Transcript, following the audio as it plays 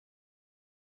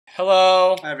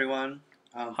Hello. Hi everyone.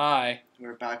 Hi.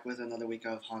 We're back with another week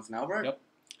of Hans and Albert. Yep.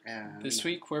 And this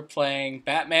week we're playing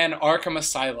Batman Arkham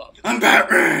Asylum. I'm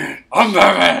Batman! I'm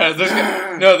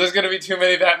Batman! There's gonna be too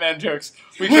many Batman jokes.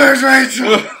 Where's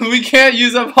Rachel? We can't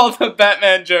use up all the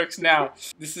Batman jokes now.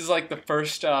 This is like the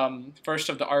first of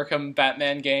the Arkham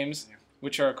Batman games,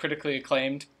 which are critically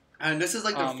acclaimed. And this is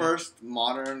like the first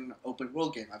modern open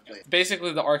world game I've played.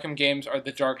 Basically, the Arkham games are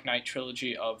the Dark Knight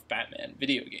trilogy of Batman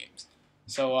video games.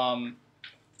 So,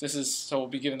 we'll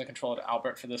be giving the controller to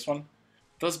Albert for this one.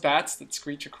 Those bats that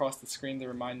screech across the screen, they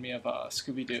remind me of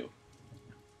Scooby-Doo.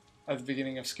 At the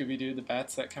beginning of Scooby-Doo, the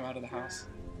bats that come out of the house.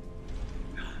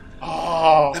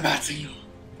 Oh! The bat signal.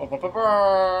 Oh,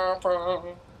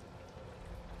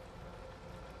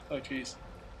 jeez.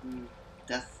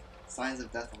 Death. Signs of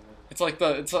death already. It's like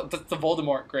the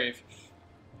Voldemort grave.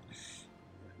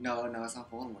 No, it's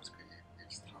not Voldemort's grave.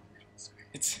 It's Tom Riddle's grave.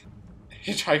 It's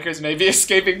hitchhikers maybe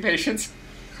escaping patients.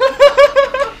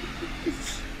 Oh,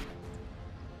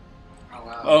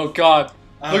 wow. Oh god.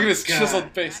 Look at his chiseled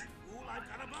face.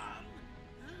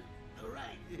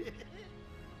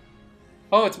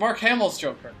 Oh, it's Mark Hamill's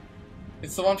Joker.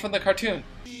 It's the one from the cartoon.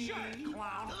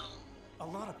 A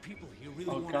lot of people here really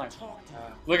Oh want god. to talk to you.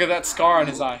 Look at that scar on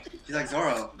his eye. He's like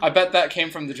Zorro. I bet that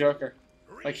came from the Joker.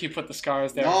 Like he put the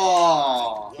scars there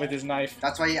No! with his knife.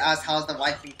 That's why he asked, how's the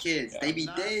wife and kids? Yeah. They be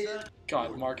dead.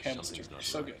 God, Mark Hamill's Joker.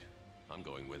 So good. I'm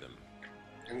going with him.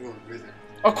 I'm going with it.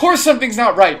 Of course something's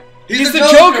not right. He's the the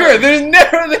Joker.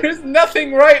 Joker! There's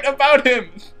nothing right about him.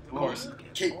 Of course.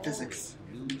 Cape physics.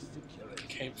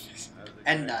 Cape physics.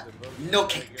 And no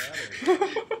cape.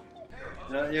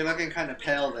 You're looking kind of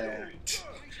pale there.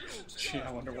 Gee,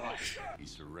 I wonder why. He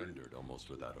surrendered almost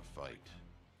without a fight.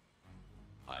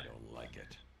 I don't like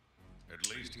it. At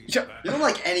least he's Yeah. back. You don't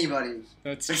like anybody.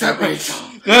 That's Except true. Rachel.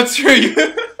 That's true.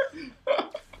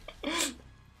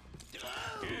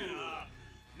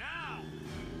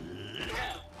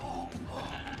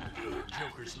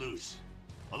 Joker's loose.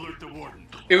 Alert the warden.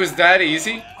 It was that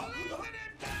easy?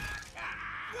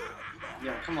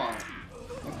 Yeah, come on.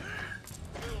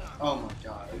 Oh my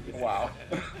god. Wow.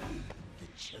 The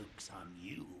joke's on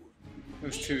you. It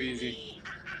was too easy.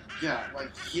 Yeah,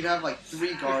 like he'd have like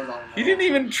 3 guards on him. He didn't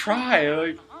even try.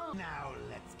 Like, Now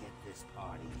let's get this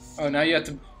party oh, now you have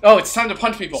to. Oh, it's time to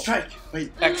punch people. Strike!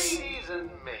 Wait. X.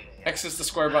 X is the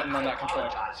square button on that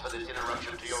controller. For this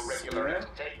interruption to your regular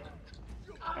entertainment.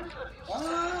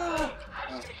 Ah!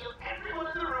 I used to kill everyone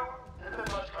in the room and then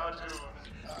watch cartoons.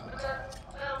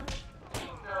 You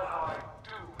know how I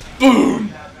do. Boom!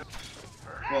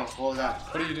 Whoa, what was that?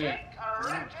 What are you doing?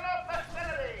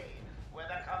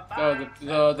 Oh,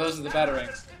 Oh, those are the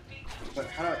batarangs. But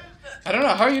how do I don't know.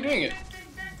 How are you doing it?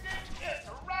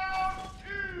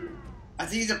 I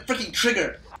think he's a freaking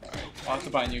trigger! Alright, I'll have to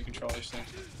buy new controllers soon.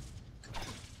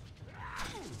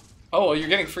 Oh, well, you're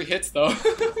getting free hits, though.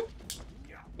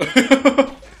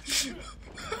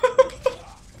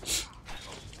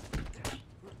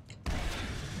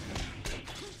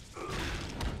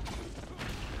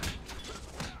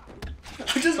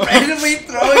 I'm just randomly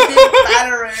throwing the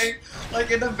batarang like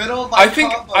in the middle of my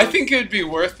combo. I think it would be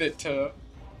worth it to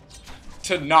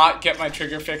not get my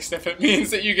trigger fixed if it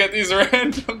means that you get these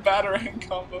random batarang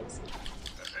combos.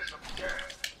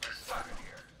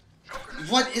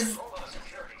 What is...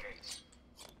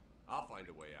 I'll find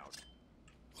a way out.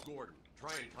 Gordon,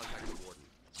 try and contact the warden.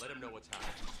 Let him know what's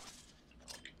happening.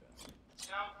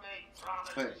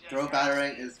 Wait, throw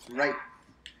batarang is right.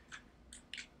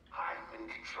 I'm in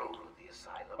control of the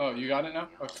asylum. Oh, you got it now?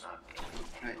 Okay.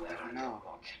 Right, I don't know.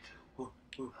 Ooh.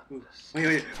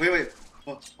 Wait.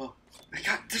 Oh. I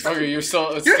got this. Okay, you're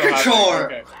still. It's You're still controller!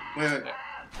 happening. Okay.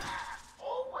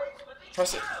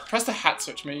 Wait. Press the hat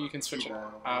switch. Maybe you can switch it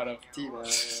out of.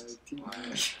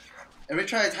 Teabag. Every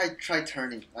time I try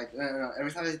turning, like no.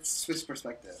 Every time I switch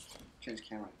perspective, change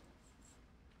camera.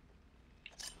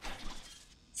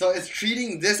 So it's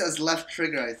treating this as left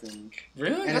trigger, I think.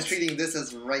 Really? And it's treating this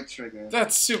as right trigger.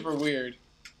 That's super weird.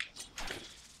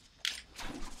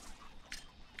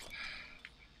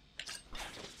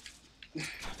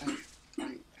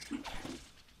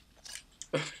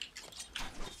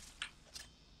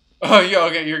 Oh yeah,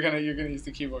 okay. You're gonna use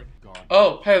the keyboard.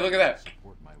 Oh, hey, look at that.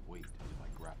 Support my weight if I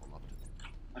grapple up to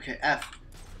them. Okay, F.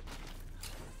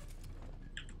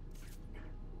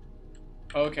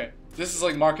 Oh, okay, this is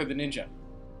like Mark of the Ninja.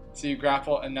 So you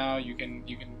grapple, and now you can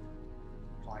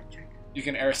Fly kick. you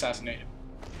can air assassinate him.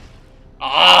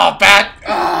 Ah, bat!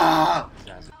 Ah!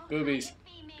 Boobies.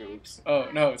 Oops. Oh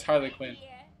no, it's Harley Quinn.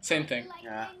 Same thing.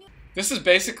 Yeah. This is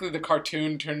basically the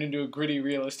cartoon turned into a gritty,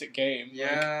 realistic game.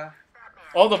 Yeah. Like,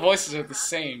 all the voices are the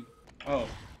same. Oh,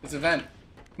 it's a vent.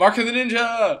 Mark of the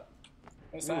Ninja!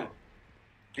 What's that?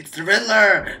 It's the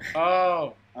Riddler!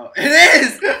 Oh. Oh, it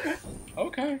is!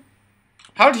 Okay.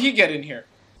 How did he get in here?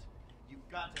 You've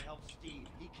got to help Steve.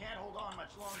 He can't hold on much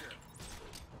longer.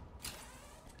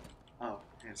 Oh,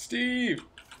 man. Steve!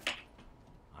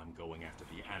 I'm going after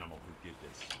the animal who did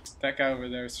this. That guy over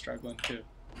there is struggling too.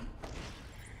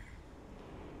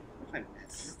 I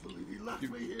miss.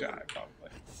 You die probably.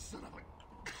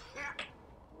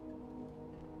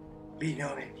 Be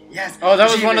knowing. Yes! Oh, that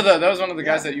was one of the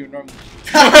guys that you would normally.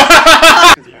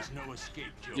 There's no escape,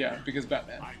 Joker. Yeah, because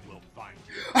Batman. I will find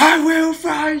you. I will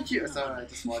find you! So I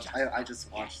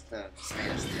just watched the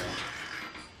Man of Steel.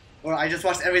 Or I just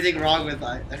watched everything wrong with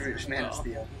every Man of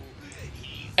Steel.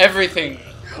 Everything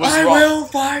was I wrong. will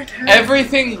find him!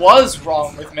 Everything was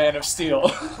wrong with Man of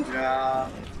Steel. Yeah.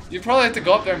 You probably have to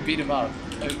go up there and beat him up.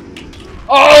 Like,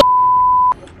 oh!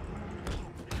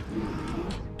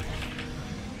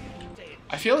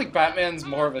 I feel like Batman's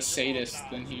more of a sadist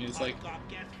than he is, like,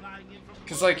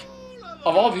 because, like,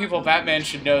 of all people, Batman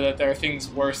should know that there are things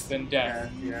worse than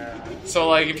death. Yeah. So,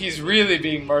 like, if he's really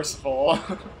being merciful,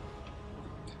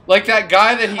 like that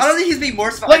guy that he's... I don't think he's being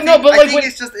merciful. Like, I think when...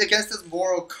 it's just against his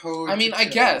moral code. I mean, I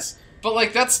guess. But,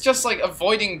 like, that's just, like,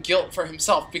 avoiding guilt for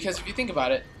himself. Because if you think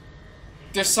about it,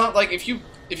 there's some, like, if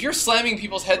you're slamming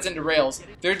people's heads into rails,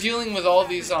 they're dealing with all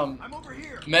these,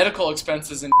 medical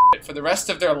expenses and shit for the rest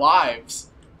of their lives.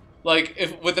 Like,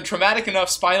 if with a traumatic enough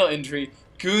spinal injury,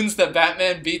 goons that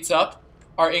Batman beats up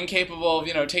are incapable of,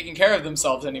 you know, taking care of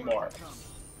themselves anymore.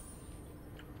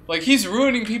 Like, he's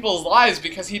ruining people's lives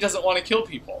because he doesn't want to kill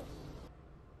people.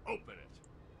 Open it.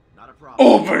 Not a problem.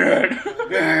 Open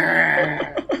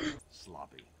it!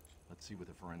 Sloppy. Let's see what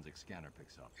the forensic scanner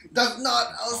picks up. That's not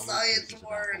how science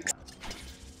works.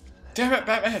 Damn it,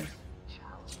 Batman!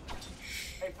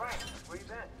 Hey, Frank, where you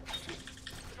been?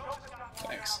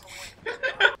 Thanks.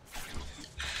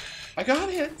 I got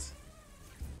it!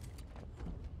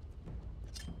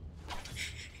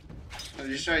 Are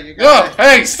you sure you No! got it?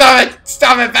 Hey, stop it!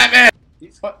 Stop it, Batman!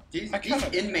 What? These I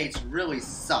kinda- inmates really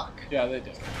suck. Yeah, they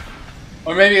do.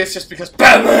 Or maybe it's just because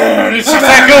Batman is just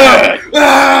that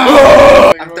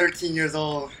good! I'm 13 years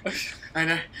old. I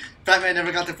know. Batman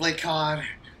never got to play COD.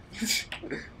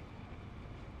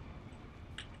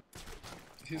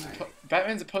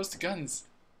 Batman's opposed to guns.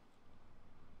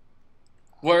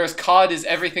 Whereas COD is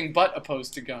everything but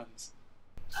opposed to guns.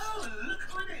 Oh, look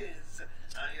who it is.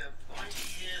 Are your pointy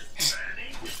ears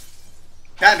burning?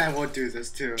 Batman would do this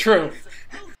too. True. Most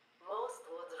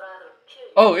would rather kill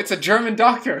you. Oh, it's a German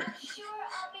doctor. Sure,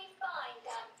 I'll be fine,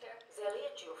 Doctor. They'll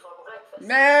eat you for breakfast.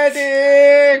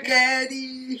 Medic!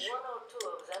 Daddy. One or two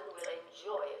of them will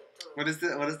enjoy it too.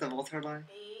 What is the Voltaire line?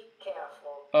 Be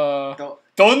careful.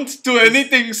 Don't do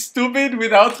anything stupid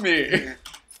without me. Yeah.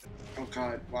 Oh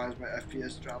god, why is my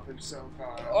FPS dropping so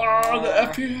far? Oh, the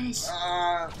FPS.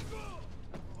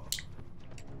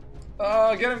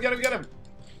 Get him, get him, get him.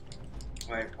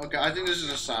 Wait, okay, I think this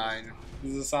is a sign.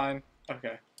 This is a sign?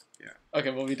 Okay. Yeah. Okay,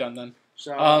 we'll be done then.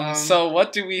 So, So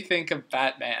what do we think of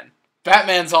Batman?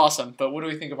 Batman's awesome, but what do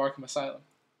we think of Arkham Asylum?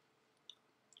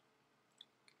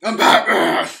 I'm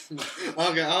Batman!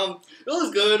 Okay, it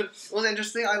was good. It was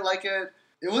interesting, I like it.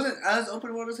 It wasn't as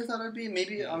open world as I thought it'd be.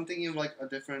 Maybe I'm thinking of like a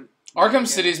different... Arkham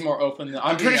City's more open.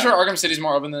 I'm pretty sure Arkham City's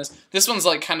more open than this. This one's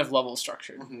like kind of level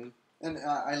structured. Mm-hmm. And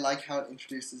I like how it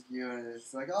introduces you, and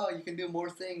it's like, oh, you can do more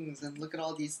things, and look at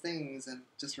all these things, and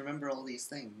just remember all these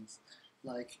things,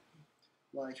 like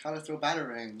how to throw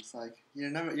batarangs. Like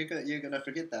you're gonna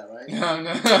forget that, right? No, I'm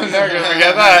never gonna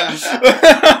forget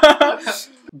that.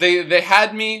 They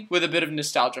had me with a bit of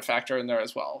nostalgia factor in there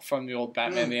as well from the old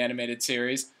Batman the Animated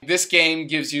Series. This game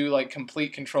gives you like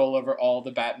complete control over all the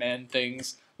Batman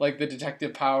things, like the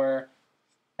detective power,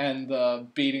 and the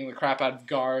beating the crap out of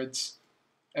guards.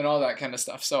 And all that kind of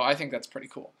stuff. So I think that's pretty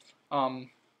cool. What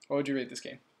would you rate this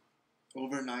game?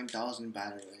 Over 9,000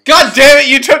 batarangs. God damn it!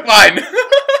 You took mine.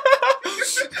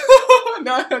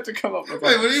 Now I have to come up with.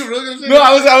 Wait, what are you really gonna say? No,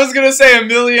 I was gonna say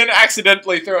 1,000,000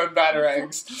 accidentally throwing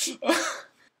batarangs.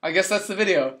 I guess that's the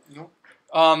video. Nope.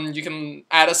 You can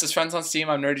add us as friends on Steam.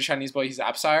 I'm NerdyChineseBoy. He's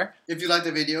AppSire. If you like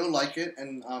the video, like it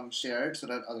and share it so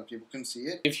that other people can see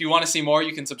it. If you want to see more,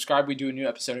 you can subscribe. We do a new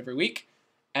episode every week.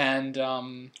 And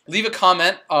leave a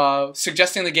comment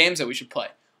suggesting the games that we should play.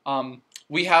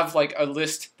 We have like a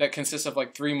list that consists of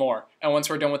like 3 more, and once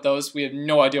we're done with those, we have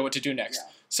no idea what to do next.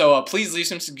 Yeah. So please leave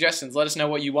some suggestions. Let us know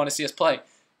what you want to see us play.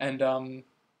 And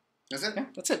that's it. Yeah,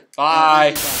 that's it.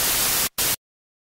 Bye.